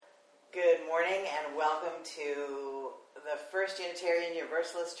morning and welcome to the First Unitarian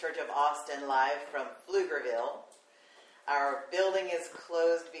Universalist Church of Austin live from Pflugerville. Our building is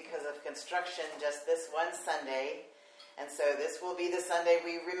closed because of construction just this one Sunday, and so this will be the Sunday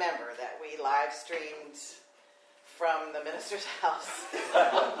we remember that we live streamed from the minister's house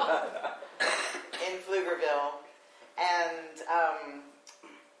in Pflugerville. And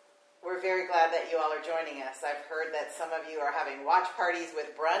we're very glad that you all are joining us. I've heard that some of you are having watch parties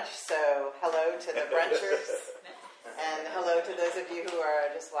with brunch, so hello to the brunchers. And hello to those of you who are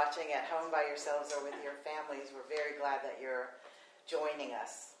just watching at home by yourselves or with your families. We're very glad that you're joining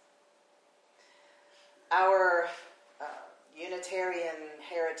us. Our Unitarian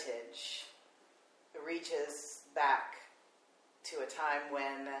heritage reaches back to a time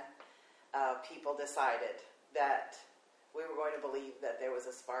when people decided that we were going to believe that there was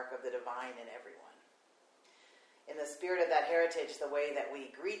a spark of the divine in everyone. In the spirit of that heritage, the way that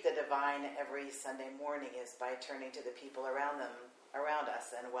we greet the divine every Sunday morning is by turning to the people around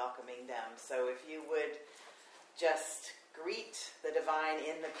us and welcoming them. So if you would just greet the divine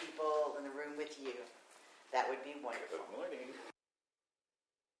in the people in the room with you, that would be wonderful. Good morning.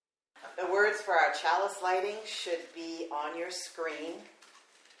 The words for our chalice lighting should be on your screen.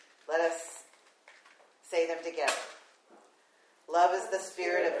 Let us say them together. Love is the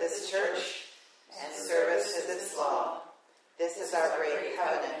spirit of this church, and service is its law. This is our great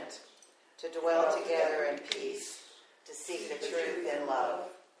covenant, to dwell together in peace, to seek the truth in love,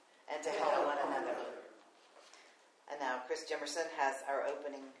 and to help one another. And now Chris Jimerson has our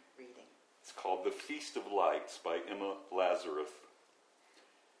opening reading. It's called The Feast of Lights by Emma Lazarus.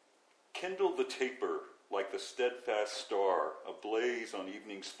 Kindle the taper like the steadfast star ablaze on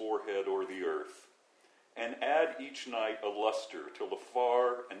evening's forehead o'er the earth, and add each night a luster till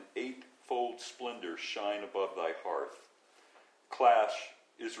afar an eightfold splendor shine above thy hearth. Clash,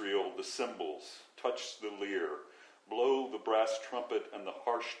 Israel, the cymbals, touch the lyre, blow the brass trumpet and the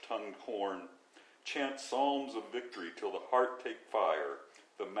harsh-tongued horn, chant psalms of victory till the heart take fire,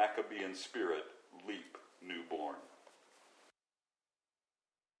 the Maccabean spirit leap newborn.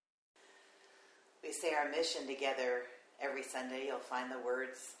 We say our mission together every Sunday. You'll find the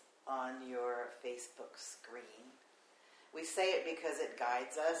words on your Facebook screen. We say it because it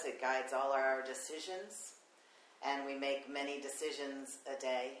guides us. It guides all our decisions, and we make many decisions a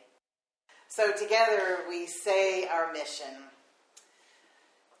day. So together we say our mission.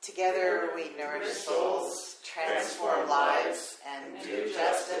 Together we nourish souls, transform lives, and do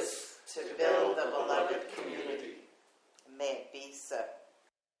justice to build the beloved community. May it be so.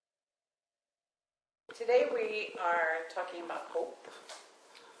 Today we are talking about hope.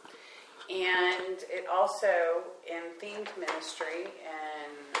 And it also, in themed ministry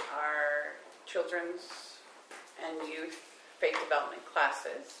and our children's and youth faith development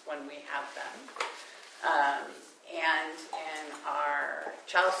classes, when we have them, and in our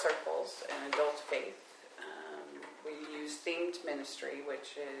child circles and adult faith, we use themed ministry,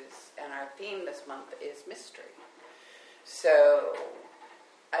 which is, and our theme this month is mystery. So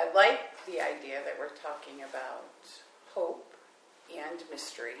I like the idea that we're talking about hope and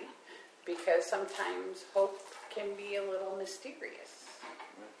mystery, because sometimes hope can be a little mysterious.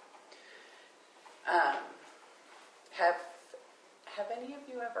 Have any of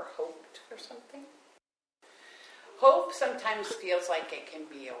you ever hoped for something? Hope sometimes feels like it can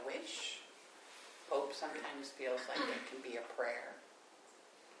be a wish. Hope sometimes feels like it can be a prayer.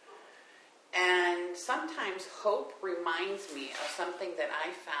 And sometimes hope reminds me of something that I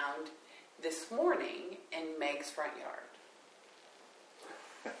found this morning in Meg's front yard.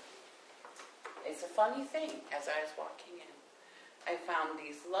 It's a funny thing. As I was walking in, I found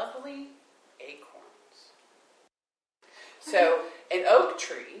these lovely acorns. So, an oak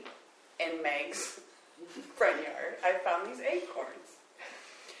tree in Meg's front yard, I found these acorns.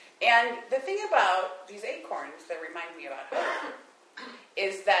 And the thing about these acorns that remind me about hope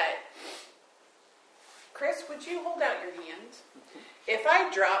is that, Chris, would you hold out your hand? If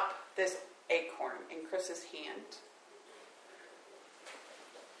I drop this acorn in Chris's hand,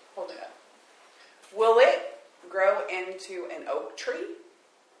 hold it up. Will it grow into an oak tree?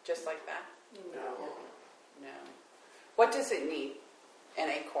 Just like that? No. No. What does it need, an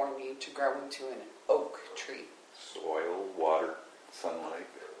acorn need, to grow into an oak tree? Soil, water, sunlight.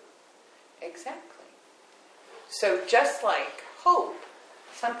 Exactly. So just like hope,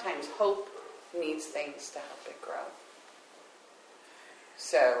 sometimes hope needs things to help it grow.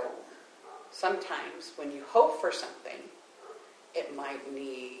 So sometimes when you hope for something, it might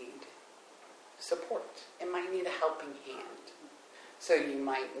need support. It might need a helping hand. So you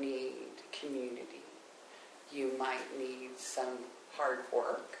might need community. You might need some hard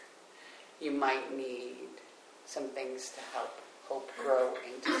work. you might need some things to help hope grow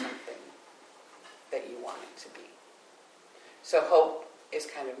into something that you want it to be. So hope is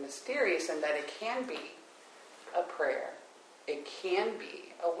kind of mysterious in that it can be a prayer, it can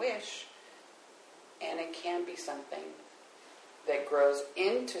be a wish, and it can be something that grows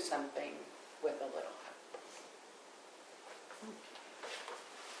into something with a little help.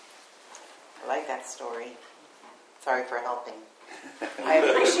 I like that story. Sorry for helping. I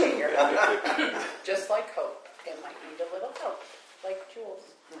appreciate your help. Just like hope, it might need a little help, like Jules.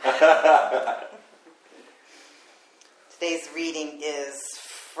 Today's reading is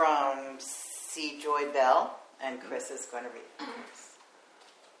from C. Joy Bell, and Chris is going to read it.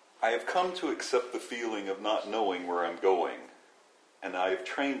 I have come to accept the feeling of not knowing where I'm going, and I have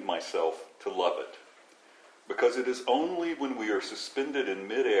trained myself to love it. Because it is only when we are suspended in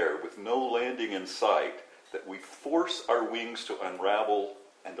midair with no landing in sight that we force our wings to unravel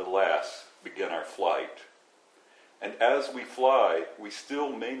and, alas, begin our flight. And as we fly, we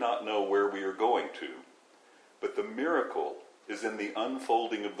still may not know where we are going to, but the miracle is in the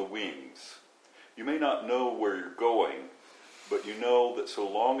unfolding of the wings. You may not know where you're going, but you know that so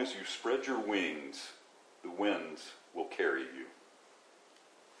long as you spread your wings, the winds will carry you.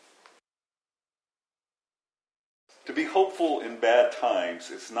 To be hopeful in bad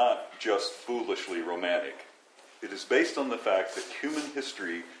times is not just foolishly romantic. It is based on the fact that human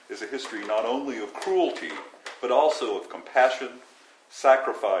history is a history not only of cruelty, but also of compassion,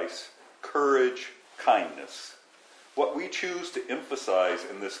 sacrifice, courage, kindness. What we choose to emphasize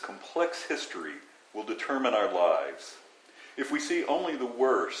in this complex history will determine our lives. If we see only the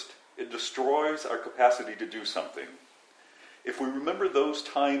worst, it destroys our capacity to do something. If we remember those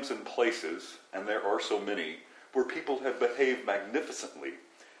times and places, and there are so many, where people have behaved magnificently,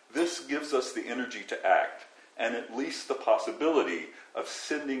 this gives us the energy to act, and at least the possibility of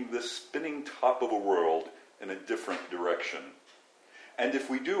sending this spinning top of a world in a different direction. And if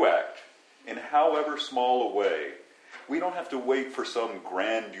we do act, in however small a way, we don't have to wait for some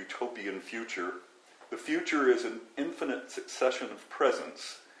grand utopian future. The future is an infinite succession of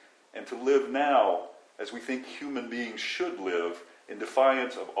presents, and to live now as we think human beings should live in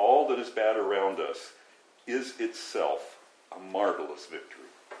defiance of all that is bad around us is itself a marvelous victory.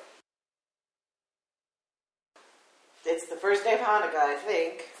 It's the first day of Hanukkah, I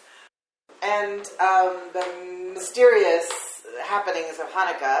think. And the mysterious happenings of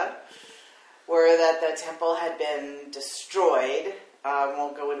Hanukkah were that the temple had been destroyed.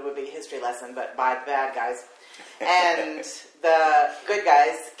 Won't go into a big history lesson, but by the bad guys. And the good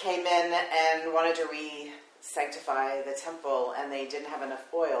guys came in and wanted to re-sanctify the temple, and they didn't have enough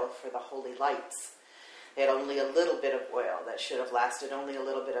oil for the holy lights. They had only a little bit of oil that should have lasted only a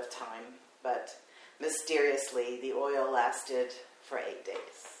little bit of time, but mysteriously the oil lasted for 8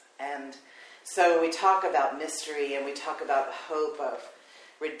 days. And so we talk about mystery, and we talk about the hope of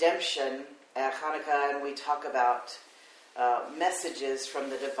redemption at Hanukkah, and we talk about messages from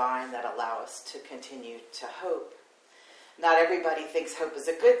the divine that allow us to continue to hope. Not everybody thinks hope is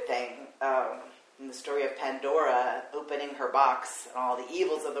a good thing. In the story of Pandora opening her box and all the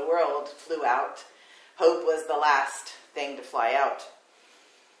evils of the world flew out, hope was the last thing to fly out.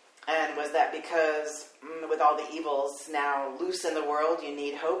 And was that because with all the evils now loose in the world, you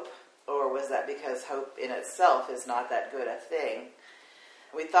need hope? Or was that because hope in itself is not that good a thing?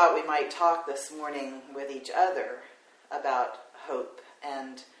 We thought we might talk this morning with each other about hope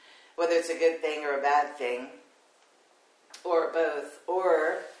and whether it's a good thing or a bad thing, or both,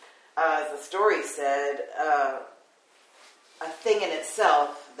 or, as the story said, a thing in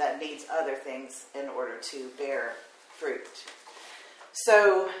itself that needs other things in order to bear fruit.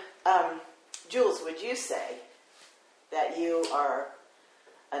 So, Jules, would you say that you are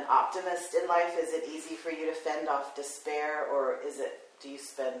an optimist in life? Is it easy for you to fend off despair, or do you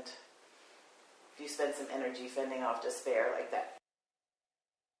spend some energy fending off despair like that?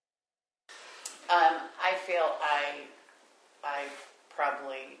 I feel I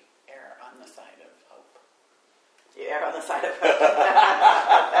probably err on the side of hope. You err on the side of hope.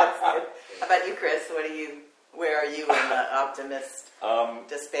 That's good. How about you, Chris? Where are you in the optimist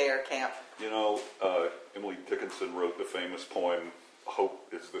despair camp? Emily Dickinson wrote the famous poem,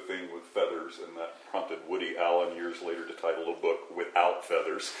 "Hope is the Thing with Feathers," and that prompted Woody Allen years later to title a book "Without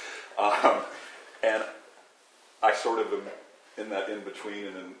Feathers." And I sort of am in that in-between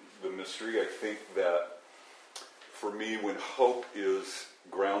and in the mystery. I think that for me, when hope is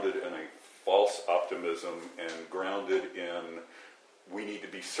grounded in a false optimism and grounded in we need to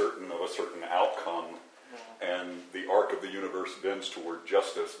be certain of a certain outcome, and the arc of the universe bends toward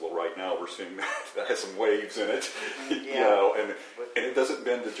justice. Well, right now we're seeing that has some waves in it, you know, and it doesn't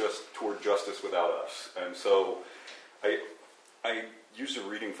bend toward justice without us. And so I used a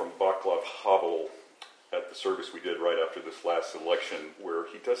reading from Václav Havel at the service we did right after this last election, where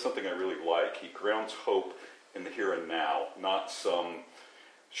he does something I really like. He grounds hope in the here and now, not some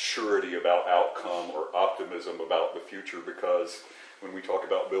surety about outcome or optimism about the future, because when we talk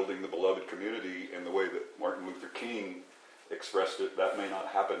about building the beloved community in the way that Martin Luther King expressed it, that may not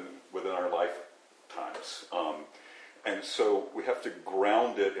happen within our lifetimes. And so we have to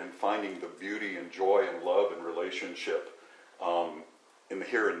ground it in finding the beauty and joy and love and relationship in the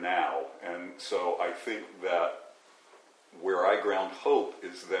here and now. And so I think that where I ground hope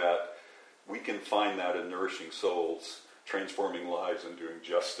is that we can find that in nourishing souls, transforming lives, and doing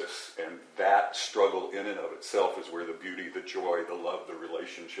justice. And that struggle in and of itself is where the beauty, the joy, the love, the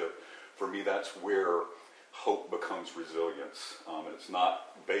relationship, for me, that's where hope becomes resilience. And it's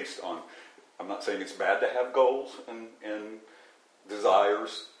not based on, I'm not saying it's bad to have goals and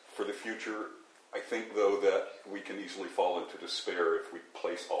desires for the future. I think, though, that we can easily fall into despair if we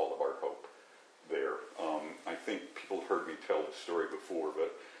place all of our hope there. I think people have heard me tell this story before,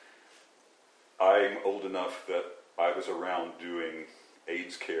 but I'm old enough that I was around doing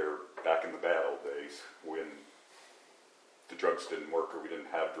AIDS care back in the bad old days when the drugs didn't work or we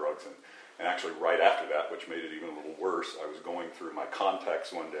didn't have drugs. And actually right after that, which made it even a little worse, I was going through my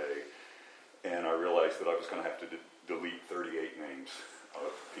contacts one day and I realized that I was going to have to delete 38 names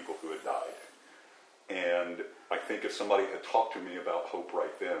of people who had died. And I think if somebody had talked to me about hope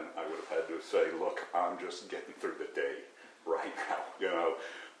right then, I would have had to say, look, I'm just getting through the day right now, you know.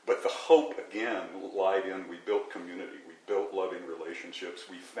 But the hope, again, lied in, we built community, we built loving relationships.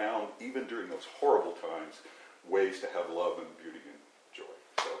 We found, even during those horrible times, ways to have love and beauty and joy.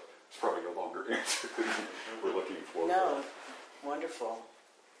 So it's probably a longer answer than we're looking for. No, wonderful.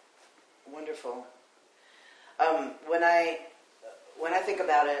 Wonderful. When I think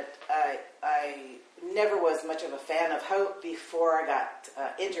about it, I never was much of a fan of hope before I got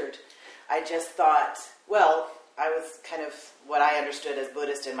injured. I just thought, well, I was kind of what I understood as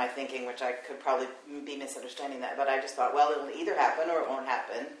Buddhist in my thinking, which I could probably be misunderstanding that, but I just thought, well, it'll either happen or it won't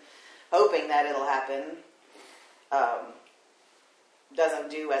happen. Hoping that it'll happen doesn't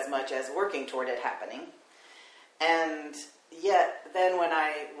do as much as working toward it happening. And yet, then when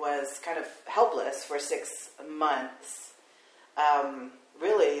I was kind of helpless for 6 months,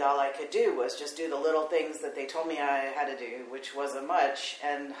 really all I could do was just do the little things that they told me I had to do, which wasn't much,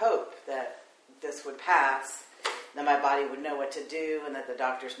 and hope that this would pass, that my body would know what to do, and that the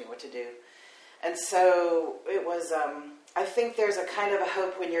doctors knew what to do. And so it was, I think there's a kind of a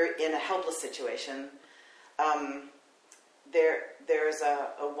hope when you're in a helpless situation. There's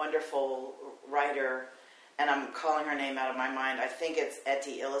a wonderful writer, and I'm calling her name out of my mind. I think it's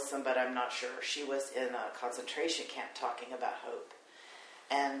Etty Ellison, but I'm not sure. She was in a concentration camp talking about hope.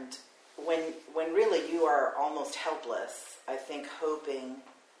 And when really you are almost helpless, I think hoping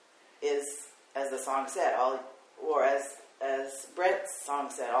is, as the song said, or as Brent's song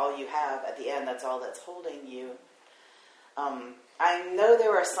said, all you have at the end, that's all that's holding you. I know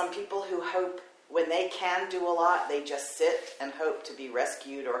there are some people who hope when they can do a lot, they just sit and hope to be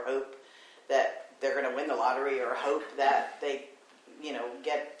rescued, or hope that they're going to win the lottery, or hope that they,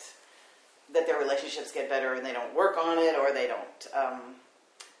 get, that their relationships get better and they don't work on it, or they don't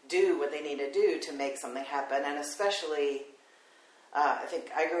do what they need to do to make something happen. And especially, I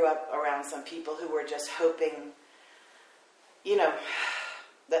think I grew up around some people who were just hoping,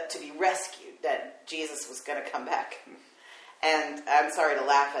 that to be rescued, that Jesus was going to come back. And I'm sorry to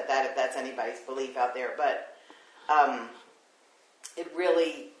laugh at that if that's anybody's belief out there, but it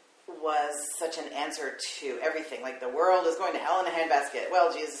really was such an answer to everything. Like, the world is going to hell in a handbasket.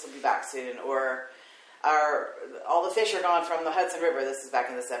 Well, Jesus will be back soon. Or all the fish are gone from the Hudson River. This is back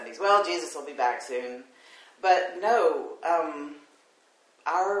in the 70s. Well, Jesus will be back soon. But no,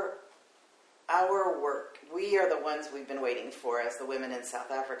 our work, we are the ones we've been waiting for, as the women in South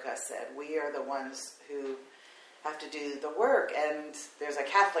Africa said. We are the ones who have to do the work. And there's a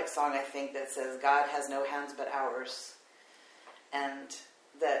Catholic song, I think, that says, God has no hands but ours. And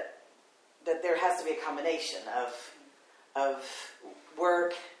that there has to be a combination of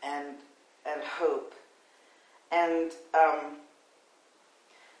work and hope. And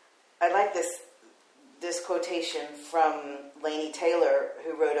I like this quotation from Laini Taylor,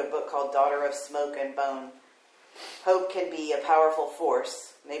 who wrote a book called Daughter of Smoke and Bone. Hope can be a powerful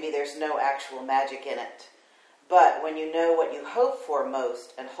force. Maybe there's no actual magic in it. But when you know what you hope for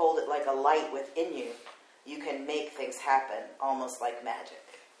most and hold it like a light within you, you can make things happen, almost like magic.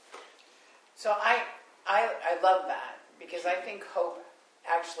 So I love that, because I think hope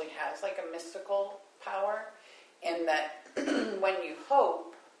actually has like a mystical power, in that when you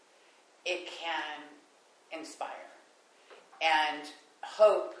hope, it can inspire. And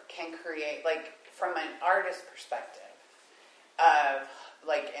hope can create, like from an artist perspective, of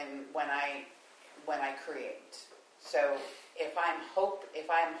like, and when I create. So if I'm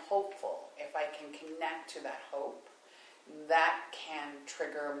hopeful, if I can connect to that hope, that can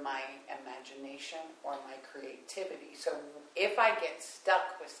trigger my imagination or my creativity. So if I get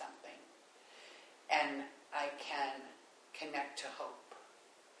stuck with something and I can connect to hope,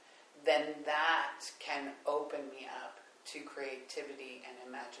 then that can open me up to creativity and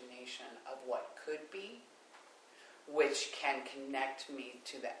imagination of what could be, which can connect me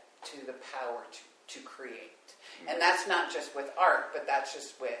to the power to create. And that's not just with art, but that's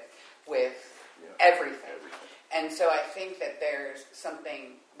just with everything. And so I think that there's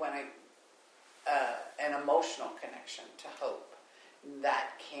something, when an emotional connection to hope,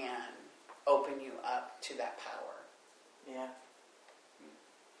 that can open you up to that power. Yeah.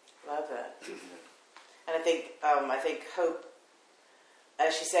 Love that. And I think hope,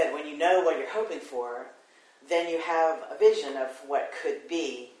 as she said, when you know what you're hoping for, then you have a vision of what could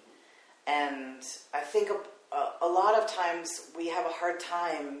be. And I think a lot of times we have a hard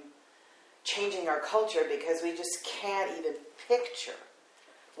time changing our culture because we just can't even picture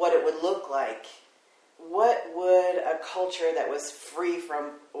what it would look like. What would a culture that was free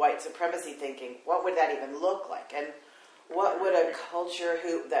from white supremacy thinking, what would that even look like? And what would a culture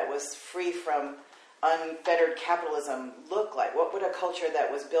that was free from unfettered capitalism look like? What would a culture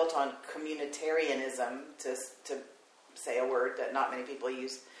that was built on communitarianism, to say a word that not many people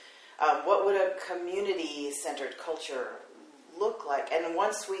use, what would a community-centered culture look like? And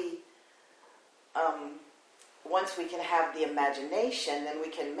once we can have the imagination, then we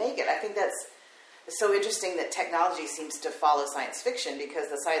can make it. I think that's so interesting that technology seems to follow science fiction, because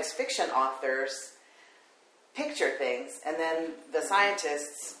the science fiction authors picture things and then the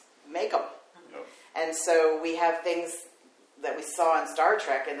scientists make them. Yep. And so we have things that we saw in Star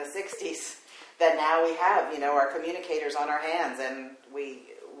Trek in the 60s that now we have, our communicators on our hands, and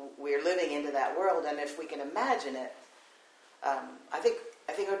we're living into that world. And if we can imagine it, I think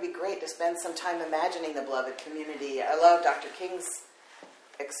it would be great to spend some time imagining the beloved community. I love Dr. King's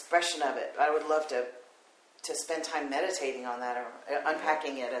expression of it. I would love to spend time meditating on that, or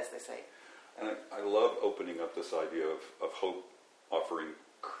unpacking it, as they say. And I love opening up this idea of hope, offering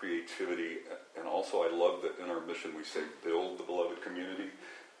creativity, and also I love that in our mission we say build the beloved community,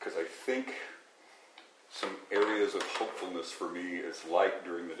 because I think some areas of hopefulness for me is like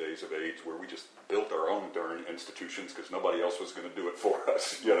during the days of AIDS, where we just built our own darn institutions because nobody else was going to do it for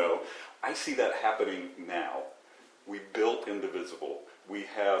us. I see that happening now. We built Indivisible. We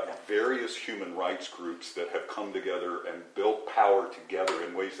have various human rights groups that have come together and built power together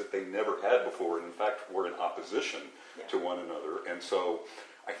in ways that they never had before. And in fact, we're in opposition to one another. And so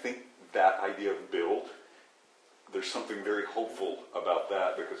I think that idea of build, there's something very hopeful about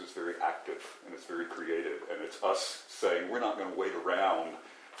that, because it's very active and it's very creative. And it's us saying, we're not going to wait around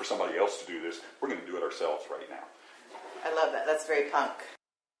for somebody else to do this. We're going to do it ourselves right now. I love that. That's very punk.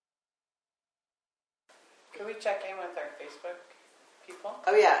 Can we check in with our Facebook people?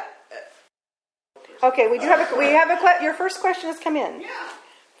 Oh, yeah. Okay, we have your first question has come in. Yeah.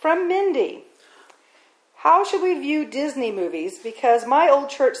 From Mindy. How should we view Disney movies? Because my old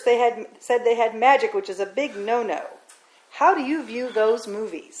church, said they had magic, which is a big no-no. How do you view those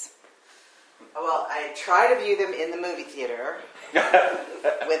movies? Well, I try to view them in the movie theater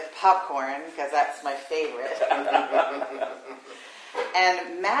with popcorn, because that's my favorite.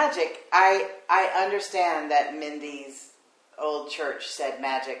 And magic, I understand that Mindy's old church said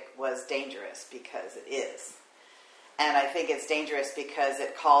magic was dangerous, because it is. And I think it's dangerous because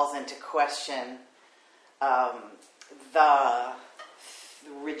it calls into question the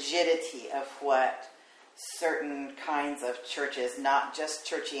rigidity of what certain kinds of churches, not just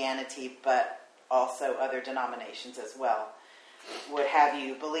churchianity, but also other denominations as well, would have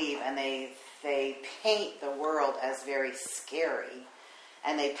you believe. And they paint the world as very scary,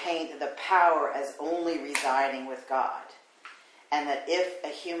 and they paint the power as only residing with God. And that if a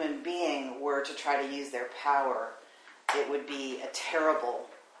human being were to try to use their power, it would be a terrible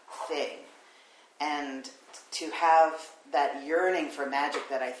thing. And to have that yearning for magic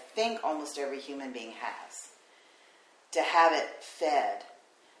that I think almost every human being has, to have it fed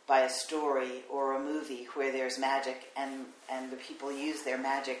by a story or a movie where there's magic and the people use their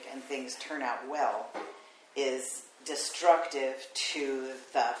magic and things turn out well, is destructive to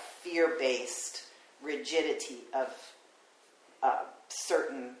the fear-based rigidity of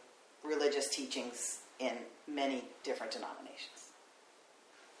certain religious teachings in many different denominations.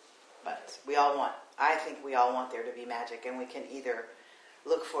 But I think we all want there to be magic, and we can either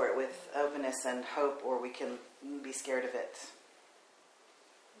look for it with openness and hope, or we can be scared of it.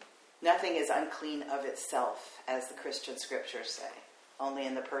 Nothing is unclean of itself, as the Christian scriptures say, only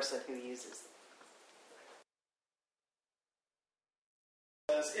in the person who uses it.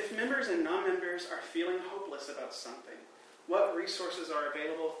 If members and non-members are feeling hopeless about something, what resources are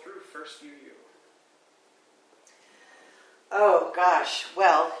available through First UU? Oh, gosh.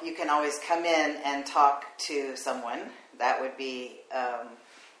 Well, you can always come in and talk to someone. That would be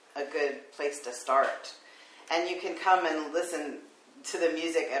a good place to start. And you can come and listen to the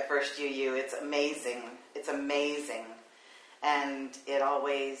music at First UU. It's amazing. It's amazing. And it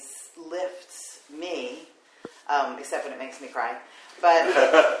always lifts me, except when it makes me cry.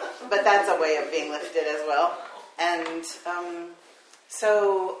 But that's a way of being lifted as well. And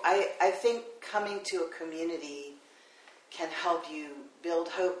so I think coming to a community can help you build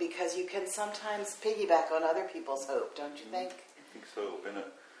hope, because you can sometimes piggyback on other people's hope, don't you think? I think so. And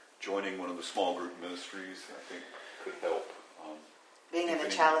joining one of the small group ministries, I think, could help. Being in the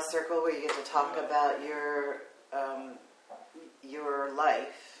Chalice Circle, where you get to talk about your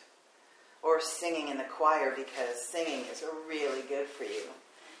life, or singing in the choir, because singing is really good for you.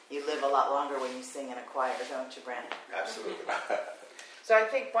 You live a lot longer when you sing in a choir, don't you, Brandon? Absolutely. So I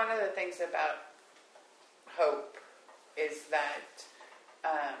think one of the things about hope is that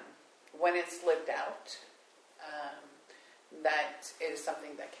when it's lived out, that is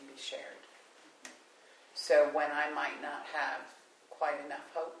something that can be shared. So when I might not have quite enough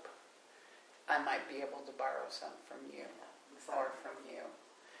hope, I might be able to borrow some from you or from you.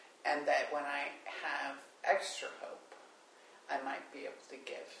 And that when I have extra hope, I might be able to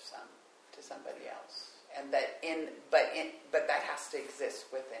give some to somebody else. And but that has to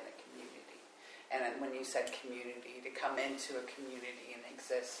exist within a community. And when you said community, to come into a community and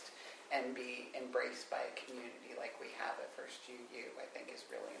exist and be embraced by a community like we have at First UU, I think is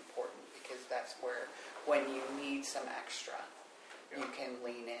really important, because that's where, when you need some extra, you can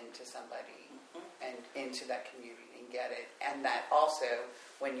lean into somebody and into that community and get it. And that also,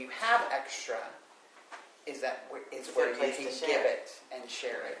 when you have extra, is where you can give it and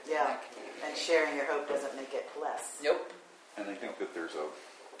share it in that community. And sharing your hope doesn't make it less. Nope. And I think that there's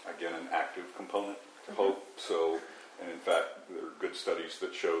again, an active component to hope. So, and in fact, there are good studies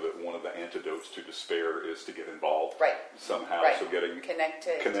that show that one of the antidotes to despair is to get involved somehow. Right. So getting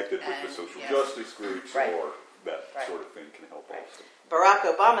connected with the social justice groups or that Right. sort of thing can help also. Barack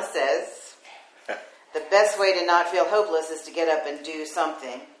Obama says, the best way to not feel hopeless is to get up and do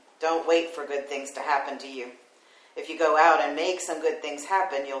something. Don't wait for good things to happen to you. If you go out and make some good things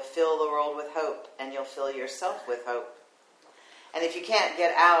happen, you'll fill the world with hope, and you'll fill yourself with hope. And if you can't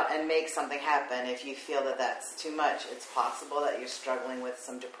get out and make something happen, if you feel that that's too much, it's possible that you're struggling with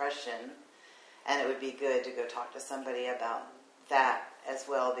some depression, and it would be good to go talk to somebody about that as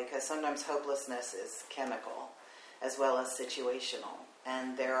well, because sometimes hopelessness is chemical as well as situational.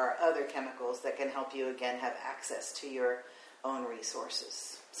 And there are other chemicals that can help you, again, have access to your own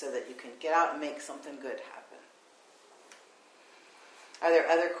resources so that you can get out and make something good happen. Are there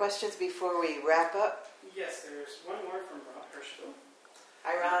other questions before we wrap up? Yes, there's one more from Rob Hirschville.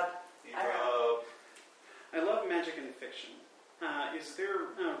 Hi, Rob. Hi, Rob. I love magic and fiction. Is there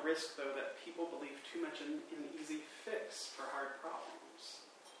a risk, though, that people believe too much in an easy fix for hard problems?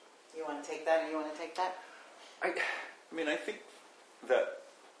 You want to take that, or you want to take that? I mean, I think that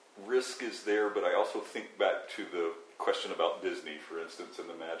risk is there, but I also think back to the question about Disney, for instance, and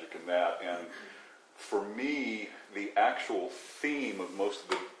the magic in that. And for me, the actual theme of most of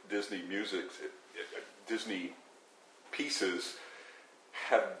the Disney music, Disney pieces,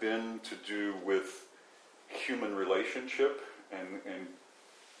 have been to do with human relationship and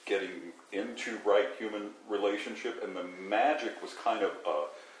getting into right human relationship. And the magic was kind of a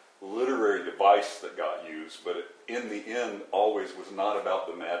literary device that got used, but in the end always was not about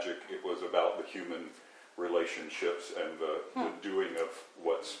the magic. It was about the human relationships and the doing of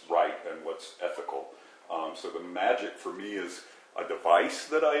what's right and what's ethical. So the magic for me is a device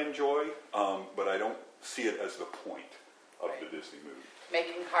that I enjoy, but I don't see it as the point of the Disney movie.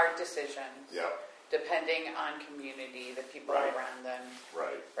 Making hard decisions. Yeah. Depending on community, the people Right. around them.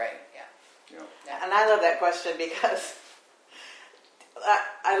 Right. Right, yeah. Yeah. Yeah. And I love that question, because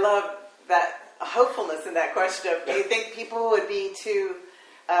I love that hopefulness in that question. Do you think people would be too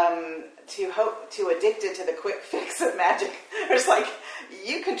addicted to the quick fix of magic? It's like,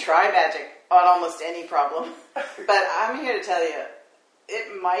 you can try magic on almost any problem, but I'm here to tell you,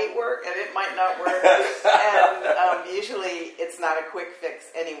 it might work and it might not work, and usually it's not a quick fix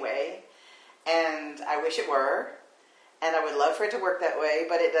anyway. and I wish it were, and I would love for it to work that way,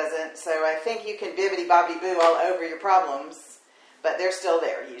 but it doesn't. So I think you can bibbidi-bobbidi-boo all over your problems, but they're still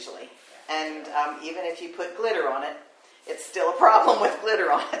there usually. And even if you put glitter on it, it's still a problem with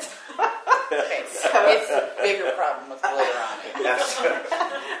glitter on it. Okay, so it's a bigger problem with glitter on it. Yes.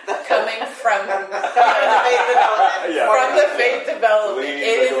 Coming from Faith development. Yeah. from the faith development, Leave it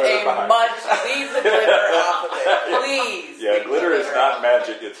the is glitter a behind. leave the glitter off of it. Please. Yeah, leave the glitter is glitter not off.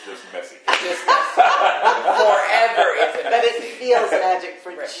 magic, it's just messy. Just forever is it? But it feels magic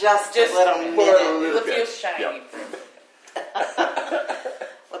for Right. just a little for minute. a little bit. feel shiny.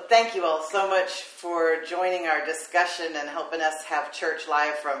 Well, thank you all so much for joining our discussion and helping us have church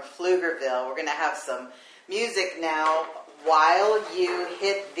live from Pflugerville. We're going to have some music now while you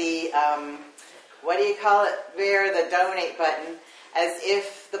hit the, what do you call it there, the donate button, as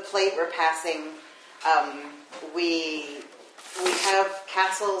if the plate were passing. We have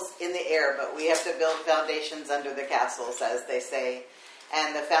castles in the air, but we have to build foundations under the castles, as they say.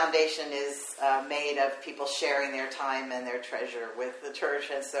 And the foundation is made of people sharing their time and their treasure with the church.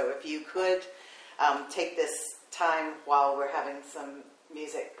 And so if you could take this time while we're having some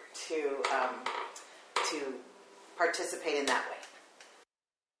music to participate in that way.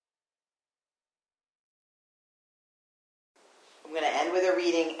 I'm going to end with a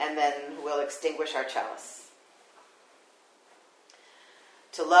reading and then we'll extinguish our chalice.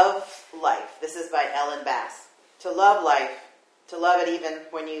 To love life. This is by Ellen Bass. To love life. To love it even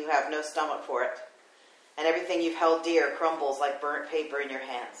when you have no stomach for it, and everything you've held dear crumbles like burnt paper in your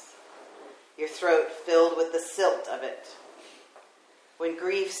hands, your throat filled with the silt of it. When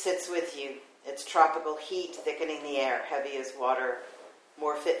grief sits with you, its tropical heat thickening the air, heavy as water,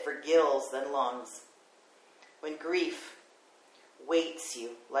 more fit for gills than lungs. When grief weights you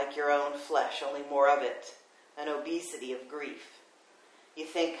like your own flesh, only more of it, an obesity of grief. You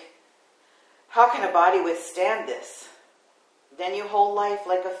think, how can a body withstand this? Then you hold life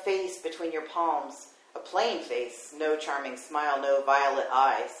like a face between your palms, a plain face, no charming smile, no violet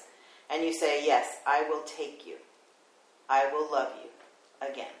eyes. And you say, yes, I will take you. I will love you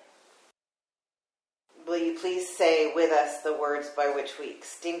again. Will you please say with us the words by which we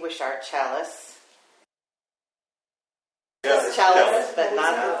extinguish our chalice? This chalice, but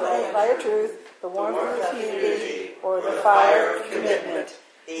not the flame. Fire truth, the warmth of unity, or the fire of commitment.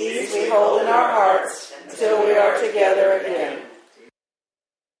 These we hold in our hearts until we are together again.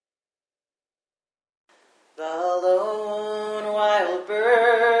 The lone wild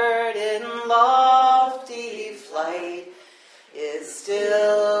bird in lofty flight is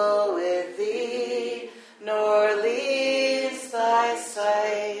still with thee, nor leaves thy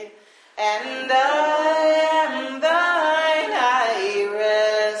sight. And I am thine, I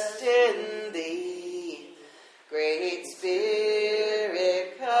rest in thee. Great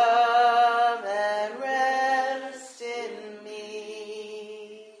Spirit, come and rest in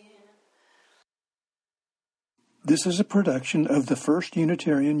me. This is a production of the First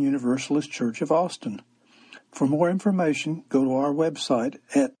Unitarian Universalist Church of Austin. For more information, go to our website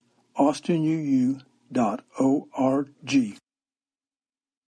at austinuu.org.